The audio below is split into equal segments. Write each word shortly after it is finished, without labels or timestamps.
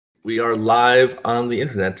We are live on the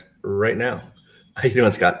internet right now. How you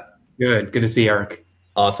doing, Scott? Good. Good to see you, Eric.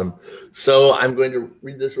 Awesome. So I'm going to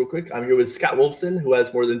read this real quick. I'm here with Scott Wolfson, who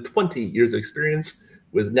has more than 20 years of experience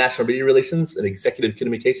with national media relations and executive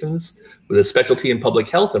communications with a specialty in public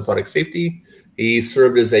health and product safety. He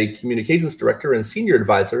served as a communications director and senior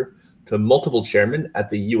advisor to multiple chairmen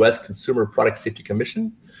at the U.S. Consumer Product Safety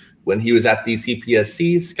Commission. When he was at the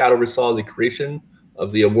CPSC, Scott oversaw the creation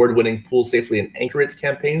of the award-winning Pool Safely and Anchor It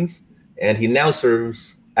campaigns, and he now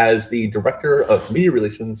serves as the director of media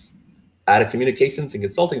relations at a communications and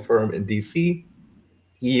consulting firm in DC.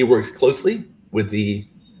 He works closely with the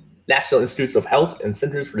National Institutes of Health and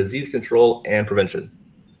Centers for Disease Control and Prevention.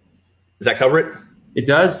 Does that cover it? It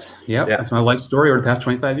does. Yep. Yeah. That's my life story over the past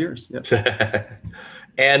 25 years. Yep.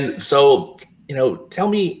 And so, tell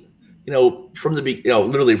me, from the,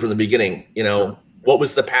 literally from the beginning, what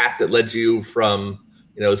was the path that led you from,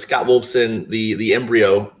 Scott Wolfson, the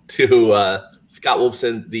embryo, to Scott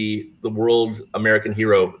Wolfson, the world American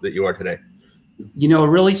hero that you are today? It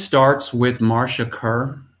really starts with Marcia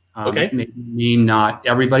Kerr. Okay. Maybe not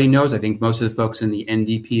everybody knows. I think most of the folks in the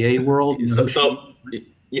NDPA world. So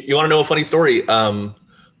you want to know a funny story?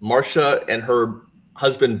 Marcia and her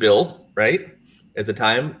husband, Bill, right, at the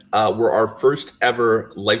time, were our first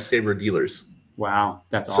ever Lifesaver dealers. Wow.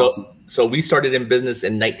 That's awesome. So we started in business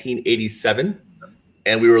in 1987.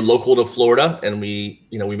 And we were local to Florida, and we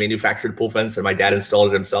manufactured pool fence, and my dad installed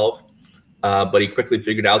it himself. But he quickly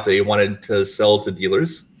figured out that he wanted to sell to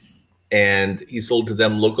dealers, and he sold to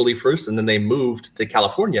them locally first, and then they moved to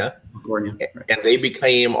California. And they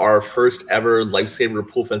became our first ever Lifesaver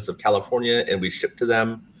pool fence of California, and we shipped to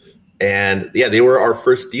them. And yeah, they were our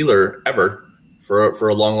first dealer ever for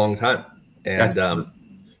a long, long time. And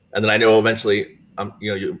then I know eventually.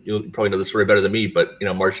 You'll probably know the story better than me, but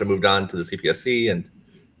Marcia moved on to the CPSC, and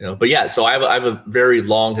but yeah. So I have a very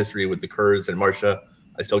long history with the Kerrs and Marcia.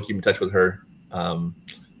 I still keep in touch with her.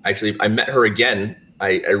 Actually, I met her again.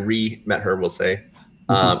 I re-met her, we'll say,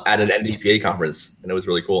 at an NDPA conference, and it was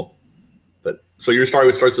really cool. But so your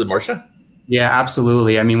story starts with Marcia? Yeah,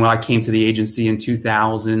 absolutely. I mean, when I came to the agency in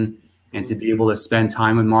 2000, and to be able to spend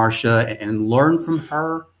time with Marcia and learn from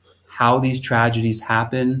her how these tragedies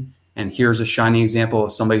happen. And here's a shining example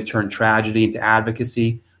of somebody who turned tragedy into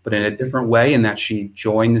advocacy, but in a different way, in that she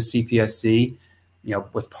joined the CPSC,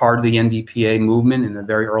 with part of the NDPA movement in the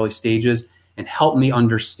very early stages, and helped me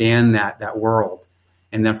understand that world.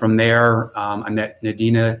 And then from there, I met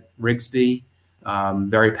Nadina Rigsby.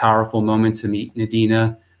 Very powerful moment to meet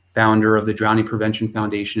Nadina, founder of the Drowning Prevention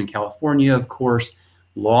Foundation in California, of course,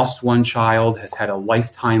 lost one child, has had a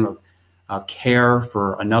lifetime of care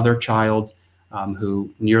for another child, who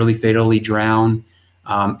nearly fatally drowned.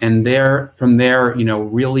 And from there,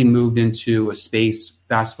 really moved into a space,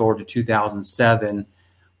 fast forward to 2007,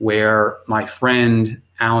 where my friend,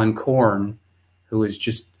 Alan Korn, who is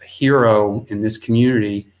just a hero in this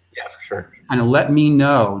community, yeah, for sure, kind of let me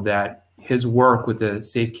know that his work with the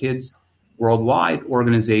Safe Kids Worldwide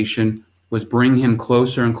organization was bringing him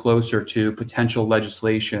closer and closer to potential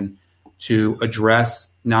legislation to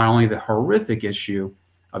address not only the horrific issue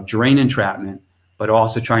of drain entrapment, but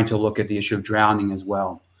also trying to look at the issue of drowning as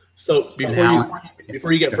well. So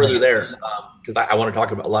before you get further there, because I want to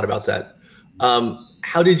talk a lot about that.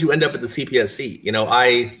 How did you end up at the CPSC?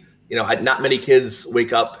 Not many kids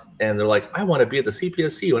wake up and they're like, I want to be at the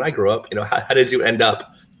CPSC when I grow up. How did you end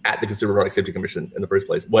up at the Consumer Product Safety Commission in the first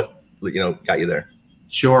place? What got you there?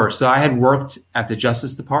 Sure. So I had worked at the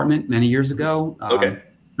Justice Department many years ago. Okay.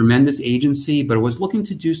 Tremendous agency, but I was looking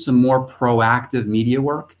to do some more proactive media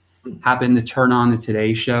work. Happened to turn on the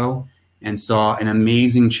Today Show and saw an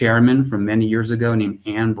amazing chairman from many years ago named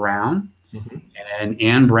Ann Brown. Mm-hmm. And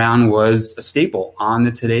Ann Brown was a staple on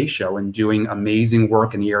the Today Show and doing amazing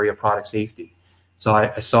work in the area of product safety. So I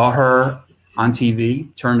saw her on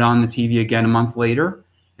TV, turned on the TV again a month later,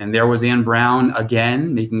 and there was Ann Brown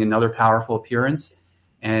again, making another powerful appearance.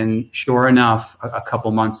 And sure enough, a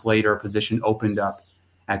couple months later, a position opened up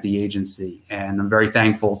at the agency. And I'm very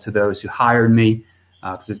thankful to those who hired me,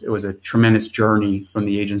 because it was a tremendous journey from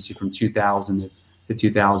the agency from 2000 to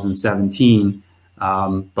 2017.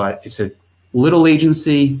 But it's a little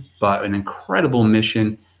agency, but an incredible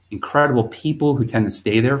mission, incredible people who tend to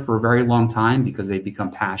stay there for a very long time because they become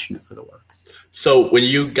passionate for the work. So when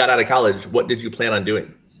you got out of college, what did you plan on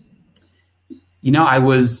doing? I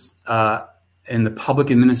was in the public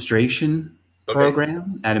administration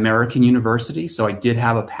program at American University. So I did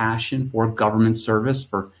have a passion for government service,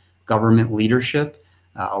 for government leadership.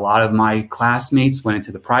 A lot of my classmates went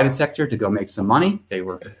into the private sector to go make some money. They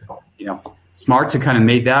were, smart to kind of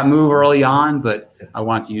make that move early on, but I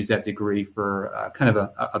wanted to use that degree for kind of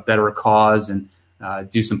a better cause and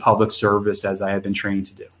do some public service as I had been trained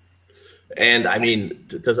to do. And I mean,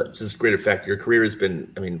 to this great effect, your career has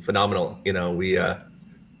been, I mean, phenomenal. You know,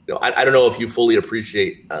 I don't know if you fully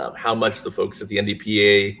appreciate how much the folks at the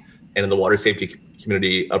NDPA and in the water safety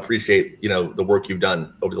community appreciate, you know, the work you've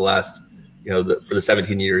done over the last, you know, for the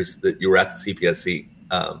 17 years that you were at the CPSC.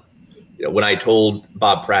 You know, when I told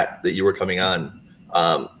Bob Pratt that you were coming on,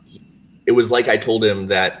 it was like I told him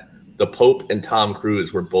that the Pope and Tom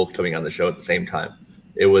Cruise were both coming on the show at the same time.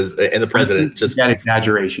 It was, and the president just that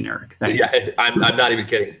exaggeration, Eric. Thank you. I'm not even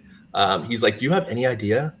kidding. He's like, "Do you have any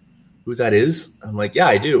idea who that is?" I'm like, "Yeah,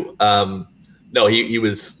 I do." No, he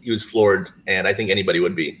was floored, and I think anybody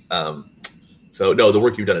would be. So no, the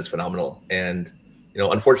work you've done is phenomenal, and you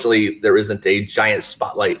know, unfortunately, there isn't a giant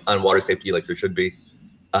spotlight on water safety like there should be.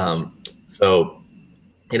 So,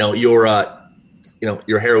 you know, your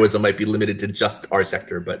heroism might be limited to just our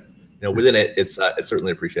sector, but you know, within it, it's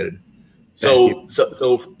certainly appreciated. So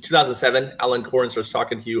 2007, Alan Coren starts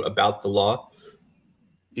talking to you about the law,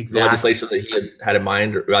 exactly. The legislation that he had in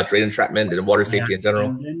mind about drain entrapment and water safety in general.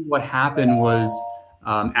 And then what happened was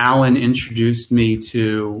Alan introduced me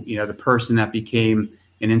to, you know, the person that became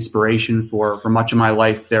an inspiration for much of my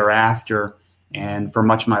life thereafter and for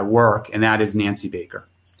much of my work, and that is Nancy Baker.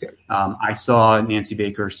 I saw Nancy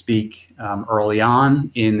Baker speak early on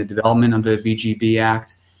in the development of the VGB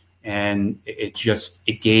Act, and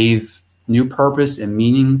it gave new purpose and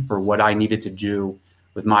meaning for what I needed to do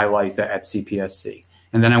with my life at CPSC.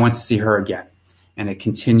 And then I went to see her again, and it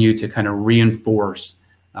continued to kind of reinforce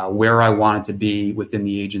where I wanted to be within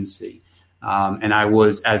the agency. And I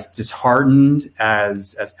was as disheartened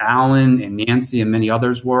as Alan and Nancy and many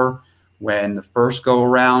others were when the first go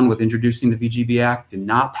around with introducing the VGB Act did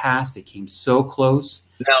not pass. They came so close,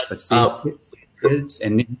 but kids,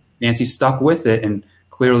 and Nancy stuck with it, and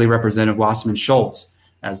clearly Representative Wasserman Schultz,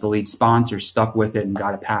 as the lead sponsor, stuck with it and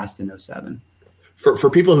got it passed in 2007.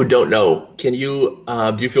 For people who don't know, can you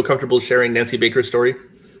do you feel comfortable sharing Nancy Baker's story?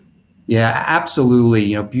 Yeah, absolutely.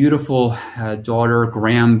 You know, beautiful daughter,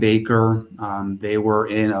 Graham Baker. They were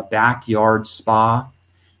in a backyard spa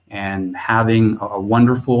and having a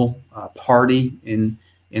wonderful party in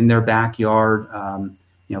their backyard.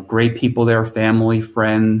 You know, great people there, family,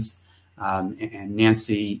 friends, and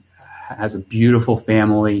Nancy has a beautiful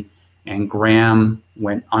family. And Graham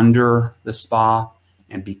went under the spa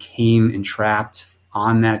and became entrapped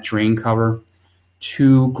on that drain cover.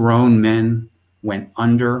 2 grown men went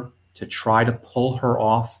under to try to pull her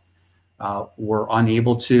off, were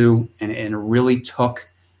unable to, and it really took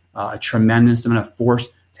a tremendous amount of force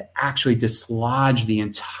to actually dislodge the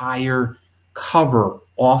entire cover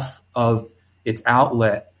off of its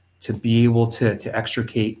outlet to be able to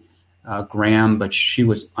extricate Graham, but she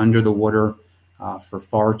was under the water for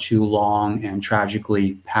far too long and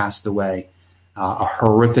tragically passed away. A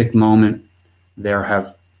horrific moment. There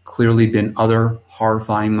have clearly been other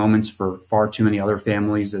horrifying moments for far too many other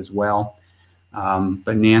families as well.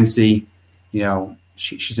 But Nancy, you know,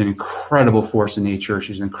 she's an incredible force of nature.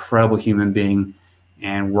 She's an incredible human being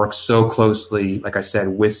and works so closely, like I said,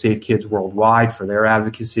 with Safe Kids Worldwide for their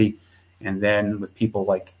advocacy. And then with people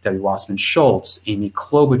like Debbie Wasserman Schultz, Amy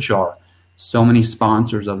Klobuchar, so many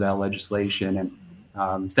sponsors of that legislation.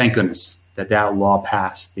 And thank goodness that law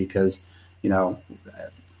passed, because, you know,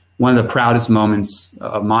 one of the proudest moments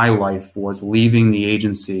of my life was leaving the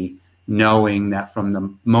agency knowing that from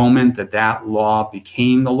the moment that law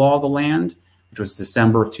became the law of the land, which was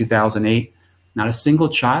December of 2008, not a single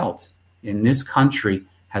child in this country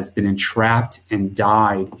has been entrapped and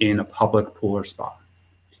died in a public pool or spa.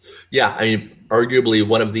 Yeah, I mean, arguably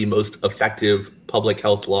one of the most effective public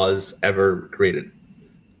health laws ever created.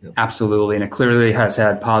 Absolutely, and it clearly has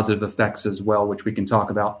had positive effects as well, which we can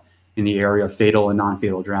talk about in the area of fatal and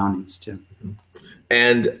non-fatal drownings too.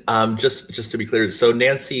 And just to be clear, so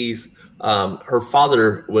Nancy's her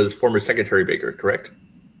father was former Secretary Baker, correct?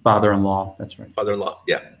 Father-in-law, that's right. Father-in-law,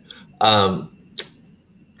 yeah.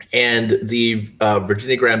 And the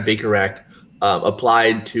Virginia Graham Baker Act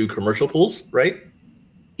applied to commercial pools, right?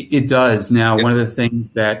 It does. Now, one of the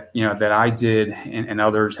things that I did and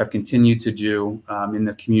others have continued to do in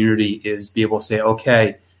the community is be able to say,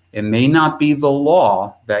 okay, it may not be the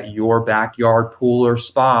law that your backyard pool or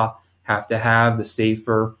spa have to have the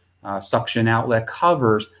safer suction outlet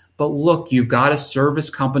covers, but look, you've got a service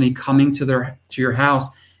company coming to your house,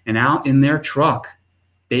 and out in their truck,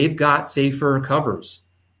 they've got safer covers.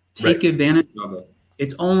 Take advantage of it.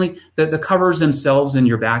 It's only the covers themselves in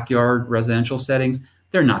your backyard residential settings.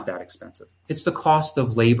 They're not that expensive. It's the cost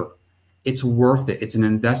of labor. it's worth it. It's an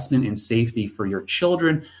investment in safety for your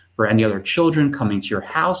children, for any other children coming to your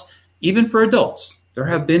house, even for adults. There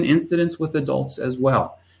have been incidents with adults as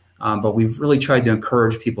well. But we've really tried to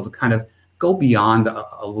encourage people to kind of go beyond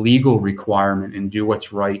a legal requirement and do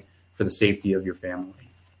what's right for the safety of your family.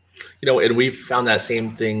 And we've found that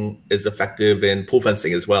same thing is effective in pool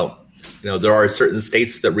fencing as well. There are certain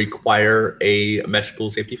states that require a mesh pool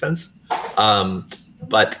safety fence,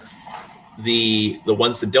 but the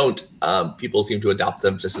ones that don't, people seem to adopt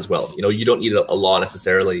them just as well. You don't need a law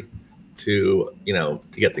necessarily to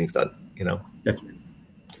get things done. That's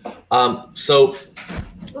right. So.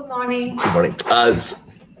 Good morning. Good morning.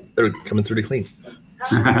 They're coming through to clean.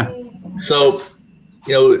 So,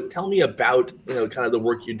 tell me about kind of the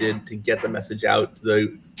work you did to get the message out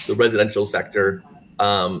to the residential sector.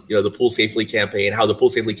 The Pool Safely campaign, how the Pool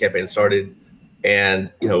Safely campaign started, and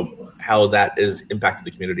how that has impacted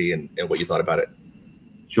the community and what you thought about it.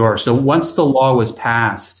 Sure. So once the law was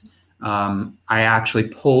passed, I actually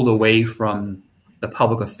pulled away from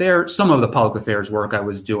some of the public affairs work I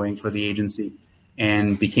was doing for the agency,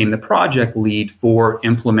 and became the project lead for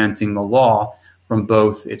implementing the law from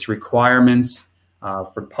both its requirements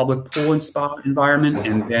for public pool and spa environment,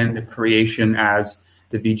 and then the creation, as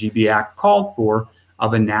the VGB Act called for,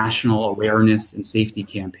 of a national awareness and safety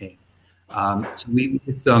campaign. So we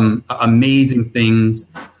did some amazing things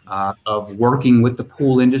of working with the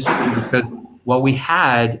pool industry, because what we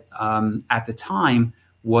had at the time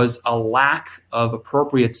was a lack of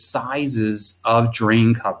appropriate sizes of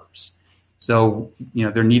drain covers. So,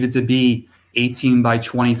 there needed to be 18 by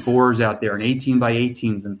 24s out there, and 18 by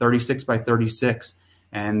 18s, and 36 by 36.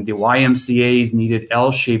 And the YMCAs needed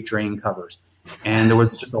L-shaped drain covers. And there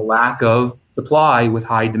was just a lack of supply with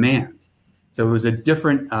high demand. So it was a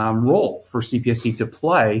different role for CPSC to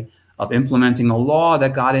play of implementing a law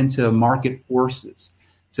that got into market forces.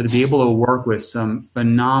 So to be able to work with some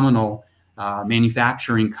phenomenal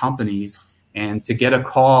manufacturing companies, and to get a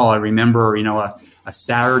call, I remember, a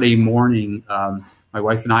Saturday morning, my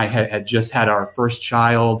wife and I had just had our first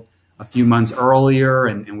child a few months earlier,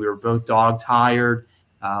 and we were both dog tired.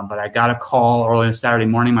 But I got a call early on a Saturday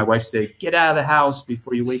morning. My wife said, "Get out of the house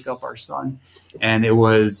before you wake up our son." And it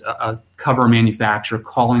was a cover manufacturer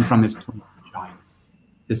calling from his plant in China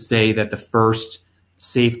to say that the first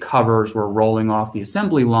safe covers were rolling off the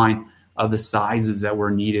assembly line of the sizes that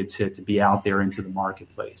were needed to be out there into the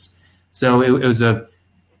marketplace. So it was a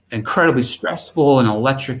incredibly stressful and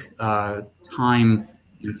electric time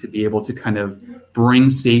to be able to kind of bring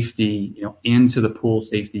safety into the pool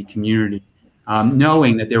safety community,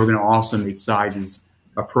 knowing that they were going to also make sizes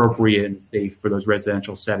appropriate and safe for those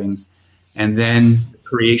residential settings. And then the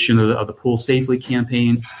creation of the Pool Safely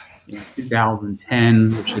campaign in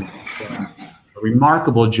 2010, which is a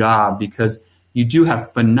remarkable job, because you do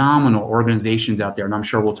have phenomenal organizations out there, and I'm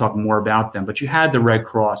sure we'll talk more about them. But you had the Red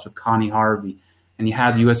Cross with Connie Harvey, and you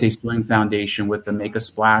have the USA Swing Foundation with the Make a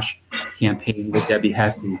Splash campaign with Debbie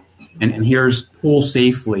Hesse. And here's Pool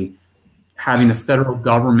Safely having the federal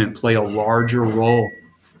government play a larger role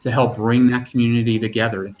to help bring that community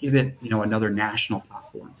together and give it, another national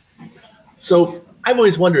platform. So I've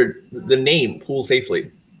always wondered the name Pool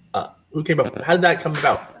Safely. Who came up? How did that come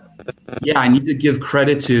about? Yeah, I need to give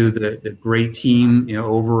credit to the great team,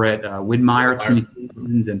 over at Widmeyer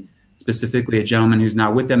Communications, and specifically a gentleman who's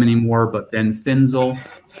not with them anymore, but Ben Finzel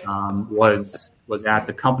was at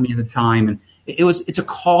the company at the time, and it's a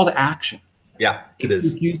call to action. Yeah, it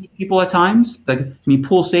is. People at times,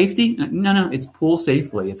 pool safety? No, it's Pool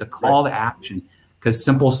Safely. It's a call to action, because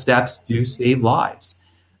simple steps do save lives,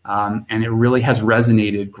 and it really has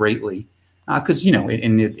resonated greatly. Because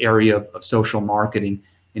in the area of social marketing,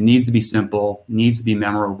 it needs to be simple, needs to be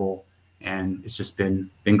memorable, and it's just been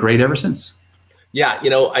great ever since. Yeah,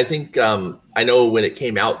 I think I know when it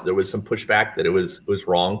came out, there was some pushback that it was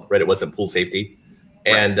wrong, right? It wasn't pool safety,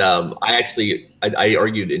 and I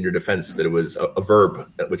argued in your defense that it was a verb,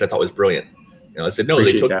 which I thought was brilliant. I said no,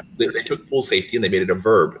 they took pool safety and they made it a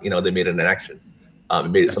verb. They made it an action. It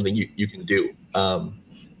made it something you can do,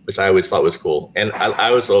 which I always thought was cool. And I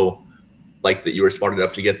also like that you were smart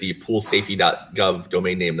enough to get the poolsafety.gov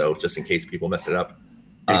domain name, though, just in case people messed it up.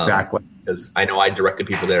 Exactly. Because I know I directed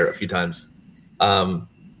people there a few times. And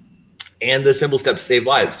the simple steps save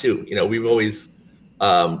lives, too. We've always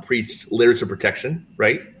preached literacy protection,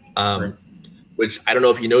 right? Which I don't know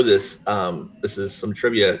if you know this. This is some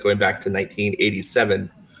trivia going back to 1987.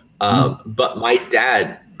 But my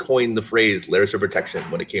dad coined the phrase literacy protection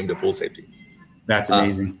when it came to pool safety. That's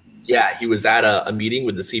amazing. Yeah, he was at a meeting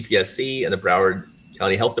with the CPSC and the Broward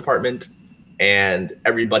County Health Department, and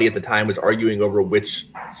everybody at the time was arguing over which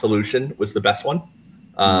solution was the best one.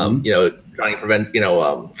 Trying to prevent,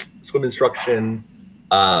 swim instruction,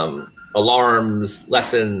 alarms,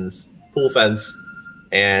 lessons, pool fence.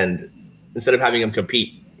 And instead of having him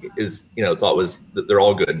compete, his, thought was that they're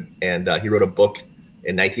all good. And he wrote a book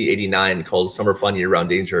in 1989 called Summer Fun, Year-Round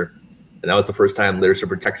Danger. And that was the first time literature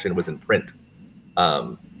protection was in print.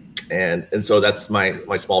 And so that's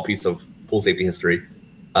my small piece of pool safety history.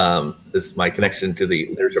 Is my connection to the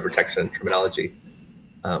literature protection terminology,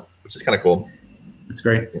 which is kind of cool. That's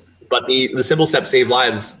great. But the simple steps save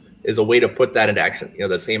lives is a way to put that into action.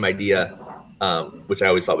 The same idea, which I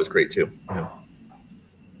always thought was great too.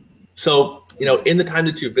 So, in the time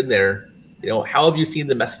that you've been there, how have you seen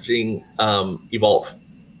the messaging evolve?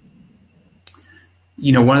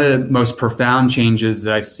 One of the most profound changes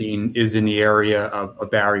that I've seen is in the area of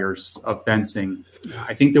barriers, of fencing.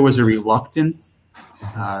 I think there was a reluctance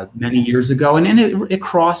many years ago, and it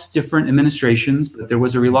crossed different administrations, but there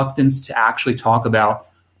was a reluctance to actually talk about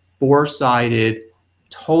four-sided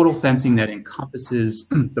total fencing that encompasses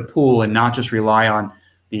the pool and not just rely on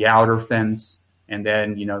the outer fence and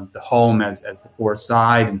then, the home as the fourth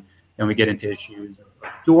side. And then we get into issues of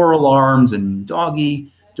door alarms and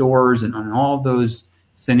doggy doors and all of those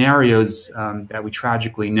scenarios that we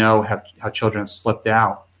tragically know how children have slipped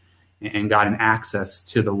out and gotten access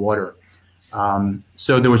to the water.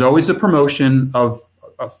 So there was always a promotion of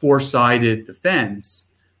a four-sided defense,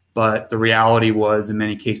 but the reality was in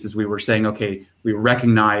many cases we were saying, okay, we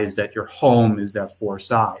recognize that your home is that fourth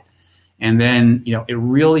side. And then, it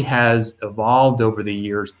really has evolved over the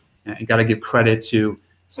years. And I got to give credit to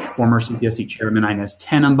former CPSC Chairman Inez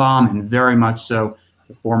Tenenbaum, and very much so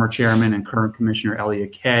the former chairman and current commissioner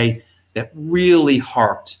Elliot Kay, that really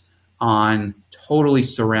harped on totally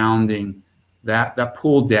surrounding that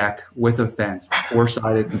pool deck with a fence,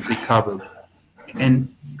 four-sided, complete covered.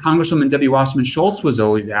 And Congresswoman Debbie Wasserman Schultz was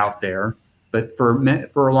always out there, but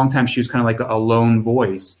for a long time she was kind of like a lone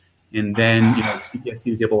voice. And then,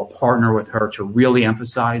 CPSC was able to partner with her to really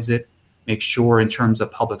emphasize it, make sure in terms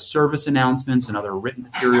of public service announcements and other written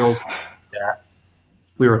materials that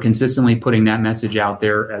we were consistently putting that message out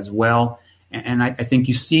there as well. And I think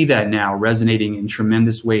you see that now resonating in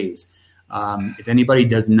tremendous ways. If anybody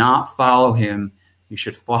does not follow him, you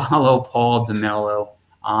should follow Paul DeMello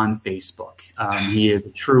on Facebook. He is a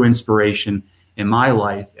true inspiration in my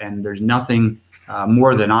life, and there's nothing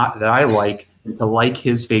more that I like than to like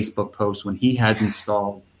his Facebook post when he has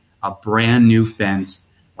installed a brand new fence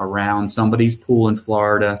around somebody's pool in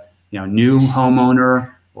Florida, new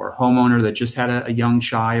homeowner or homeowner that just had a young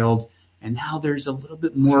child. And now there's a little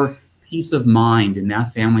bit more peace of mind in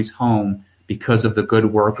that family's home because of the good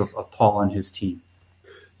work of Paul and his team.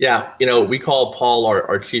 Yeah. We call Paul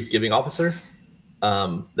our chief giving officer.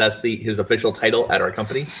 That's his official title at our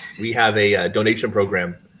company. We have a donation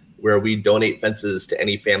program where we donate fences to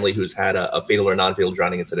any family who's had a fatal or non-fatal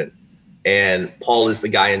drowning incident. And Paul is the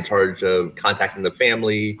guy in charge of contacting the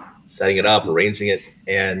family, setting it up, arranging it.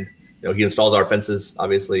 And, he installed our fences,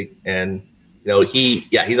 obviously. And,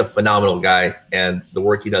 he's a phenomenal guy. And the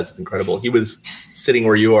work he does is incredible. He was sitting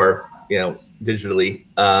where you are, digitally,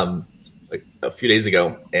 like a few days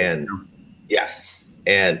ago. And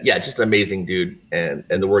just an amazing dude. And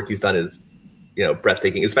the work he's done is,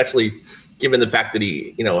 breathtaking, especially given the fact that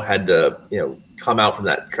he, had to, come out from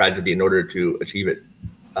that tragedy in order to achieve it.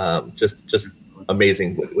 Just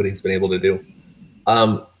amazing what he's been able to do.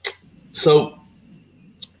 So,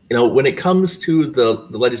 when it comes to the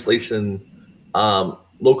legislation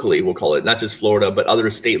locally, we'll call it, not just Florida, but other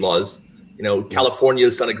state laws, California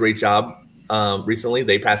has done a great job recently.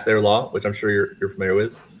 They passed their law, which I'm sure you're familiar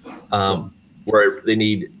with, where they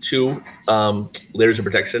need 2 layers of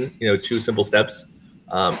protection, 2 simple steps.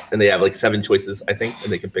 And they have like 7 choices, I think,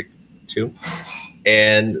 and they can pick 2.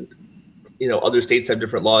 And, other states have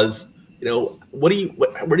different laws. Where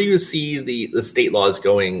do you see the state laws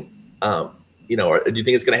going? Do you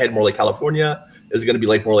think it's going to head more like California? Is it going to be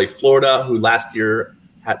more like Florida, who last year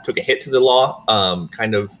took a hit to the law,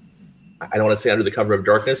 kind of, I don't want to say under the cover of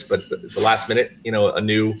darkness, but the last minute, a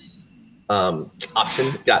new option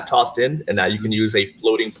got tossed in, and now you can use a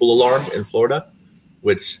floating pool alarm in Florida,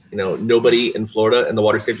 which, nobody in Florida and the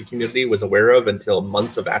water safety community was aware of until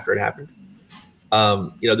months after it happened.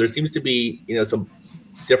 There seems to be, some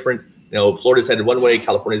different, Florida's headed one way,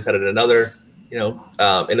 California's headed another,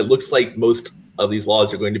 and it looks like most of these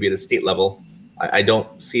laws are going to be at a state level. I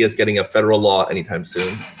don't see us getting a federal law anytime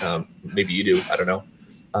soon. Maybe you do, I don't know.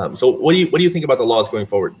 So what do you think about the laws going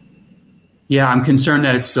forward? Yeah, I'm concerned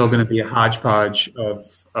that it's still going to be a hodgepodge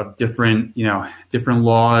of different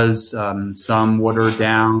laws, some watered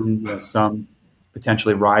down, some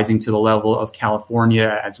potentially rising to the level of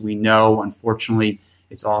California. As we know, unfortunately,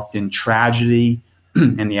 It's often tragedy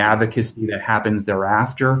and the advocacy that happens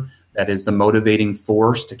thereafter that is the motivating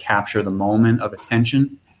force to capture the moment of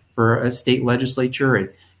attention for a state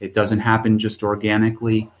legislature. It doesn't happen just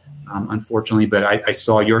organically, unfortunately. But I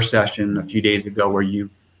saw your session a few days ago where you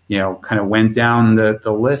kind of went down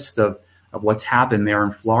the list of what's happened there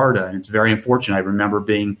in Florida, and it's very unfortunate. I remember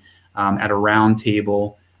being at a round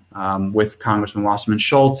table with Congressman Wasserman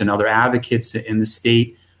Schultz and other advocates in the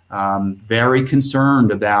state, very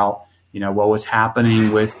concerned about what was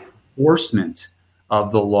happening with enforcement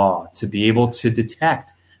of the law, to be able to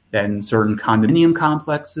detect that in certain condominium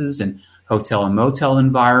complexes and hotel and motel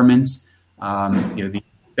environments, the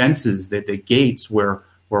fences, that the gates were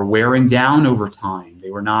wearing down over time.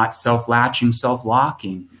 They were not self-latching,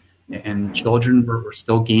 self-locking, and children were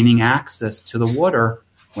still gaining access to the water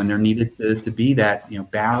when there needed to be that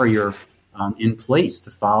barrier in place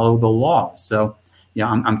to follow the law. So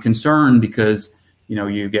I'm concerned because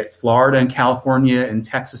you get Florida and California and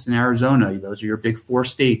Texas and Arizona. Those are your big four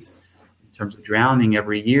states in terms of drowning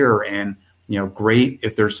every year. And great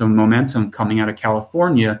if there's some momentum coming out of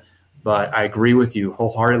California, but I agree with you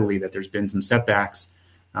wholeheartedly that there's been some setbacks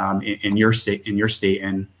in your state,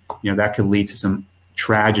 and that could lead to some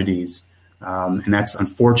tragedies. And that's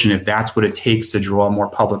unfortunate if that's what it takes to draw more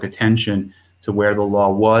public attention to where the law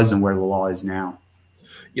was and where the law is now.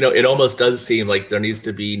 It almost does seem like there needs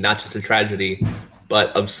to be not just a tragedy,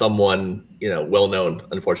 but of someone, well-known,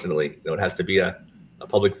 unfortunately. It has to be a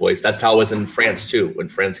public voice. That's how it was in France, too, when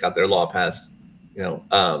France got their law passed.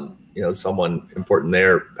 Someone important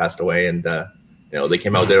there passed away, and, they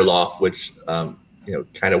came out with their law, which,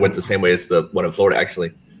 kind of went the same way as the one in Florida,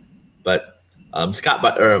 actually. But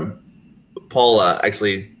Paul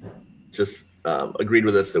actually just agreed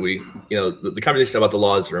with us that the conversation about the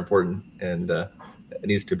laws are important, and it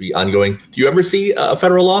needs to be ongoing. Do you ever see a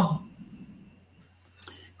federal law?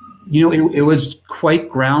 It was quite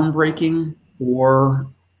groundbreaking for,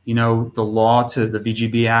 the law to the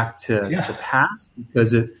VGB Act to pass,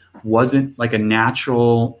 because it wasn't like a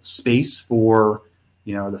natural space for,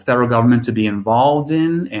 the federal government to be involved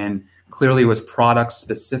in. And clearly it was product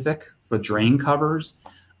specific for drain covers.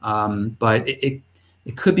 But it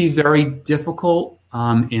could be very difficult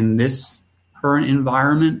in this current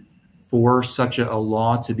environment for such a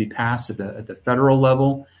law to be passed at the federal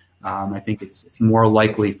level. I think it's more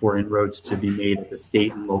likely for inroads to be made at the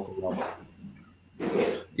state and local level.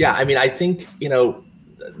 Yeah, I think,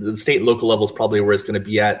 the state and local level is probably where it's going to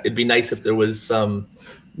be at. It'd be nice if there was some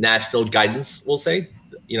national guidance, we'll say,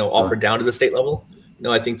 offered down to the state level.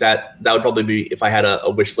 I think that would probably be, if I had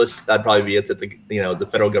a wish list, that'd probably be it, that the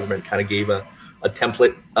federal government kind of gave a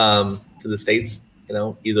template to the states,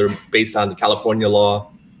 either based on the California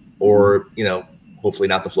law or, hopefully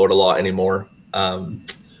not the Florida law anymore.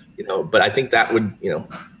 But I think that would,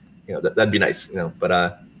 that'd be nice,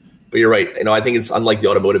 but you're right. I think it's unlike the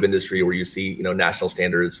automotive industry where you see, national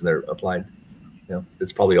standards and they're applied.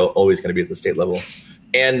 It's probably always going to be at the state level.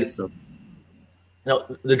 And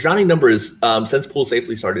the drowning numbers, since Pool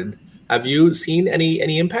Safely started, have you seen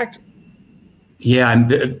any impact? Yeah, and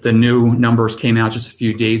the new numbers came out just a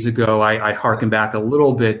few days ago. I harken back a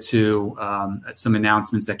little bit to some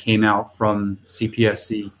announcements that came out from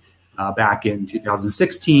CPSC back in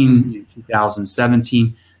 2016,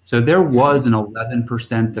 2017. So there was an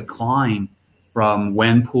 11% decline from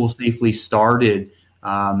when Pool Safely started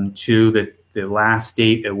to the last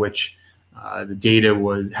date at which the data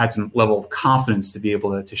had some level of confidence to be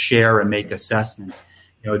able to share and make assessments.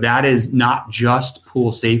 That is not just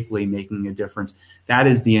Pool Safely making a difference. That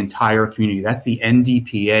is the entire community. That's the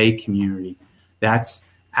NDPA community. That's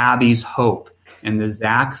Abby's Hope and the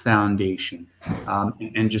Zach Foundation,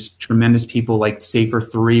 and just tremendous people like Safer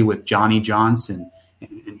 3 with Johnny Johnson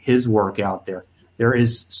and his work out there. There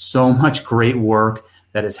is so much great work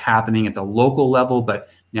that is happening at the local level, but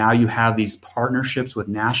now you have these partnerships with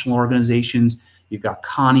national organizations. You've got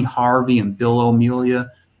Connie Harvey and Bill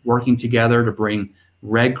O'Melia working together to bring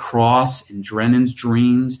Red Cross and Drennan's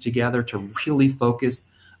Dreams together to really focus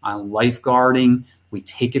on lifeguarding. We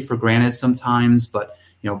take it for granted sometimes, but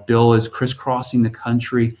Bill is crisscrossing the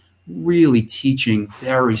country, really teaching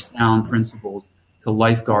very sound principles to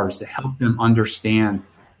lifeguards to help them understand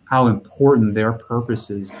how important their purpose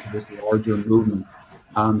is to this larger movement.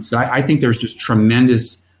 So I think there's just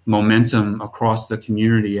tremendous momentum across the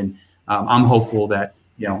community, and I'm hopeful that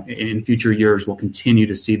in future years we'll continue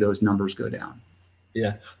to see those numbers go down.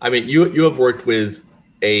 Yeah, you have worked with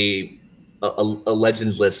a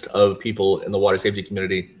legend list of people in the water safety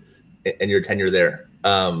community in your tenure there.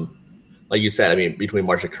 Like you said, between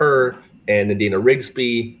Marsha Kerr and Nadina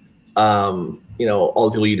Rigsby, all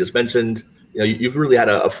the people you just mentioned. You've really had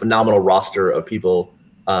a phenomenal roster of people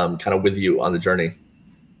kind of with you on the journey.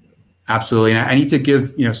 Absolutely. And I need to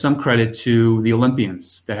give, some credit to the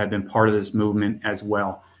Olympians that have been part of this movement as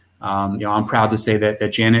well. I'm proud to say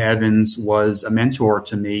that Janet Evans was a mentor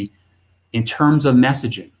to me in terms of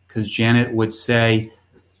messaging, because Janet would say,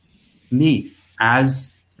 me,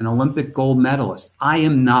 as an Olympic gold medalist, I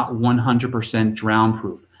am not 100% drown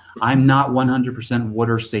proof. I'm not 100%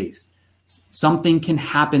 water safe. Something can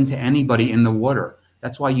happen to anybody in the water.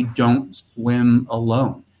 That's why you don't swim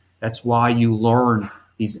alone. That's why you learn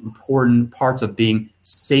these important parts of being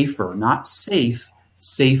safer, not safe,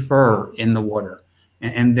 safer in the water.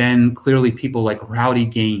 And then clearly people like Rowdy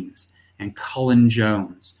Gaines and Cullen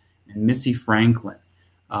Jones and Missy Franklin,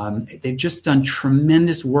 they've just done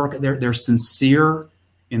tremendous work. They're sincere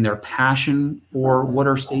in their passion for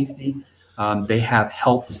water safety. They have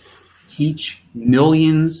helped teach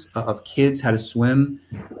millions of kids how to swim.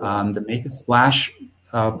 The Make a Splash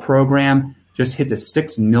program just hit the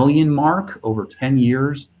 6 million mark over 10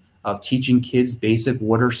 years of teaching kids basic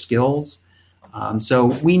water skills. So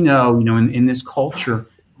we know, in this culture,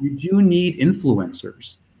 you do need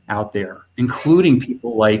influencers out there, including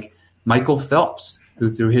people like Michael Phelps, who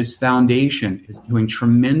through his foundation is doing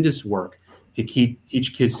tremendous work to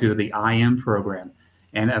teach kids through the IM program.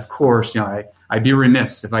 And of course, I'd be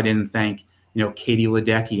remiss if I didn't thank, Katie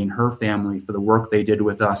Ledecky and her family for the work they did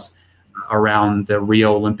with us around the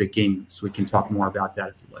Rio Olympic Games. We can talk more about that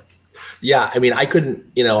if you like. Yeah, I couldn't,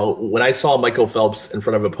 when I saw Michael Phelps in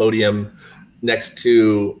front of a podium next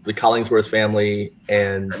to the Collingsworth family,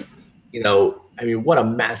 and, what a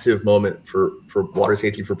massive moment for water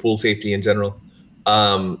safety, for pool safety in general.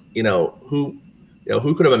 Who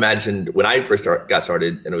could have imagined when I first got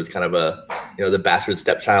started, and it was kind of the bastard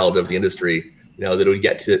stepchild of the industry, that it would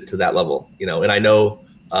get to that level, and I know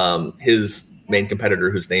his main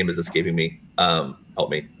competitor, whose name is escaping me, help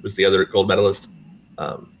me, who's the other gold medalist?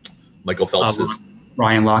 Michael Phelps is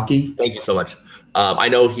Ryan Lochte. Thank you so much. I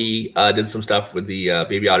know he did some stuff with the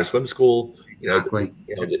Baby Otter Swim School, Exactly.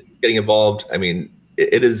 Getting involved.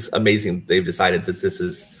 It is amazing they've decided that this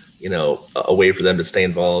is, a way for them to stay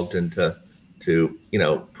involved and to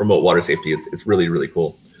promote water safety. It's really, really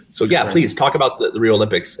cool. So yeah, please talk about the Rio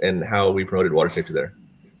Olympics and how we promoted water safety there.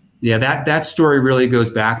 Yeah, that story really goes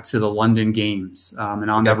back to the London Games,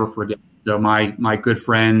 and I'll never forget. So my good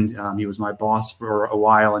friend, he was my boss for a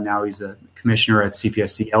while, and now he's a commissioner at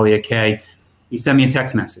CPSC, Elliot Kay. He sent me a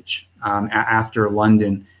text message after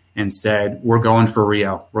London and said, we're going for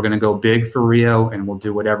Rio. We're going to go big for Rio, and we'll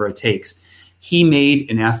do whatever it takes. He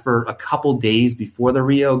made an effort a couple days before the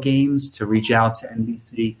Rio Games to reach out to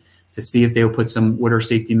NBC to see if they would put some water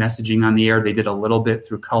safety messaging on the air. They did a little bit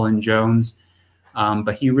through Cullen Jones,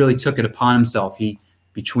 but he really took it upon himself.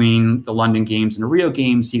 Between the London Games and the Rio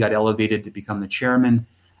Games, he got elevated to become the chairman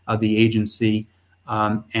of the agency,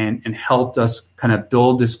 and helped us kind of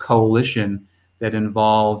build this coalition that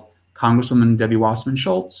involved Congresswoman Debbie Wasserman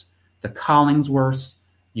Schultz, the Collingsworths,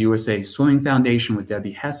 USA Swimming Foundation with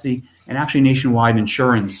Debbie Hesse, and actually Nationwide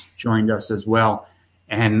Insurance joined us as well.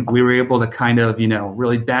 And we were able to kind of,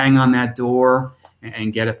 really bang on that door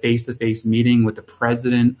and get a face-to-face meeting with the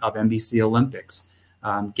president of NBC Olympics,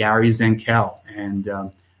 Gary Zenkel, and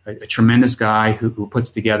a tremendous guy who puts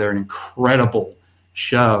together an incredible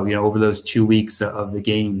show, over those 2 weeks of the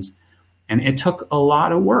games. And it took a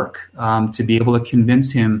lot of work to be able to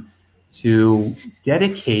convince him to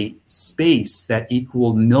dedicate space that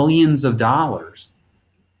equaled millions of dollars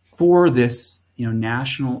for this,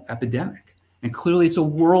 national epidemic. And clearly it's a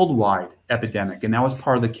worldwide epidemic. And that was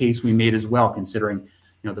part of the case we made as well, considering,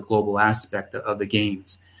 the global aspect of the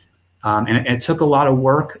games. And it took a lot of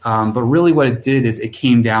work, but really what it did is it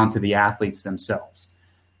came down to the athletes themselves.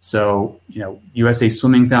 So, USA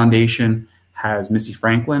Swimming Foundation has Missy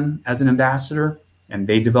Franklin as an ambassador, and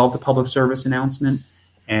they developed a public service announcement.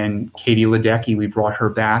 And Katie Ledecky, we brought her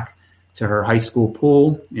back to her high school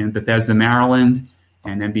pool in Bethesda, Maryland,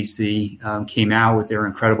 and NBC came out with their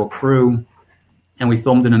incredible crew. And we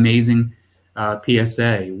filmed an amazing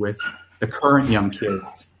PSA with the current young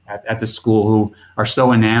kids at the school who are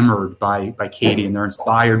so enamored by Katie, and they're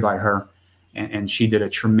inspired by her. And she did a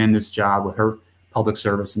tremendous job with her public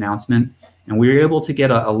service announcement. And we were able to get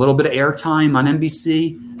a little bit of airtime on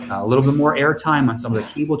NBC, a little bit more airtime on some of the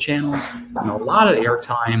cable channels, and a lot of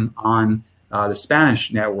airtime on the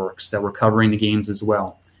Spanish networks that were covering the games as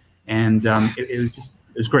well. And it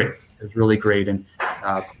was great. It was really great. And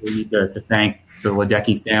we need to thank the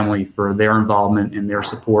Ledecky family for their involvement and their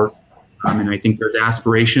support. And I think there's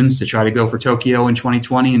aspirations to try to go for Tokyo in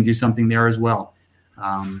 2020 and do something there as well.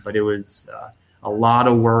 But it was a lot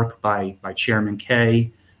of work by Chairman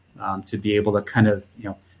Kay to be able to kind of,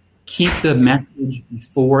 keep the message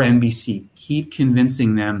before NBC, keep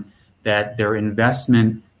convincing them that their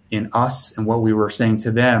investment in us and what we were saying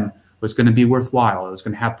to them was going to be worthwhile. It was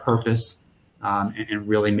going to have purpose and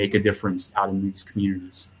really make a difference out in these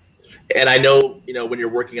communities. And I know, when you're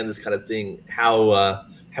working on this kind of thing, how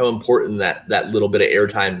important that little bit of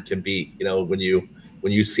airtime can be.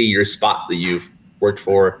 When you see your spot that you've worked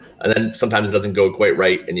for, and then sometimes it doesn't go quite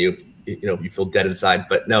right, and you feel dead inside.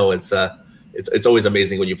 But no, it's always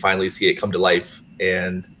amazing when you finally see it come to life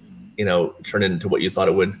and turn into what you thought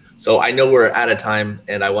it would. So I know we're out of time,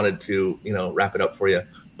 and I wanted to wrap it up for you.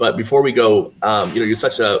 But before we go, you're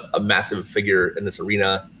such a massive figure in this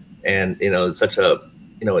arena, and such a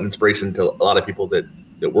an inspiration to a lot of people that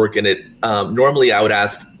work in it. Normally, I would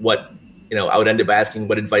ask I would end up asking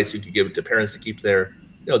what advice you could give to parents to keep their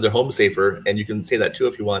home safer, and you can say that too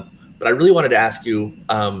if you want. But I really wanted to ask you,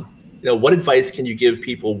 what advice can you give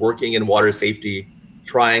people working in water safety,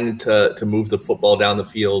 trying to move the football down the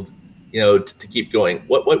field, to keep going?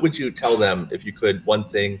 What would you tell them if you could, one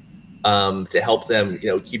thing, to help them,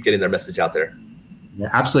 keep getting their message out there? Yeah,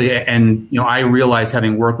 absolutely. And, I realize,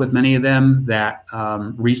 having worked with many of them, that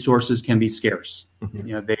resources can be scarce.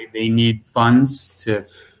 Mm-hmm. They need funds to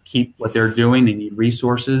keep what they're doing. They need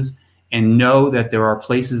resources, and know that there are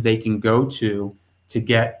places they can go to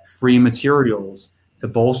get free materials to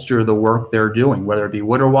bolster the work they're doing, whether it be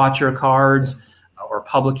Water Watcher cards or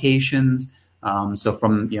publications. So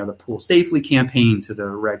from, the Pool Safely campaign to the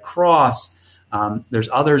Red Cross, there's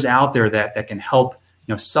others out there that can help,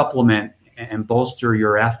 supplement and bolster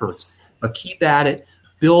your efforts. But keep at it,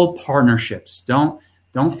 build partnerships. Don't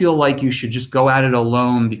feel like you should just go at it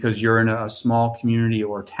alone because you're in a small community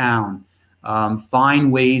or town.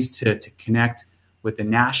 Find ways to connect with the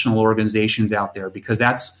national organizations out there, because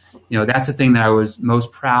that's the thing that I was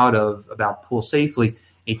most proud of about Pool Safely.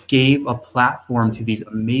 It gave a platform to these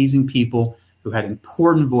amazing people who had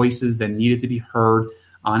important voices that needed to be heard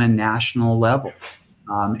on a national level.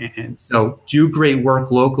 And so do great work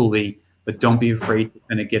locally, but don't be afraid to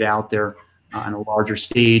kind of get out there on a larger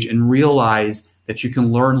stage and realize that you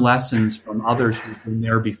can learn lessons from others who've been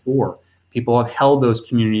there before. People have held those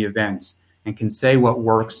community events and can say what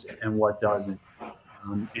works and what doesn't.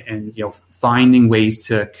 And finding ways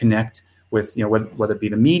to connect with, whether it be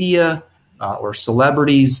the media or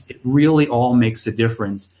celebrities, it really all makes a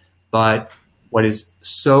difference. But what is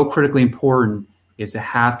so critically important is to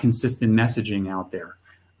have consistent messaging out there.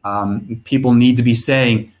 People need to be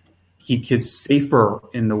saying, keep kids safer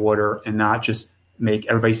in the water, and not just make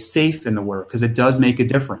everybody safe in the water, because it does make a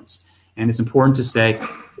difference. And it's important to say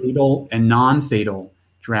fatal and non-fatal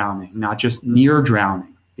drowning, not just near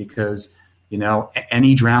drowning, because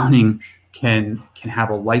any drowning can have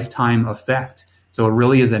a lifetime effect. So it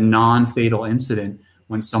really is a non-fatal incident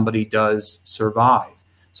when somebody does survive.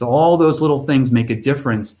 So all those little things make a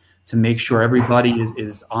difference to make sure everybody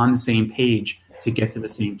is on the same page to get to the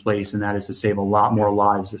same place, and that is to save a lot more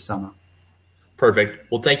lives this summer.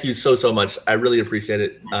 Perfect. Well, thank you so much. I really appreciate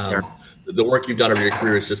it. The work you've done over your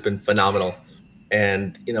career has just been phenomenal.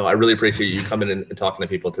 And, I really appreciate you coming in and talking to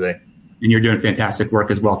people today. And you're doing fantastic work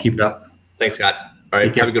as well. Keep it up. Thanks, Scott. All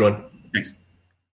right. Have a good one. Thanks.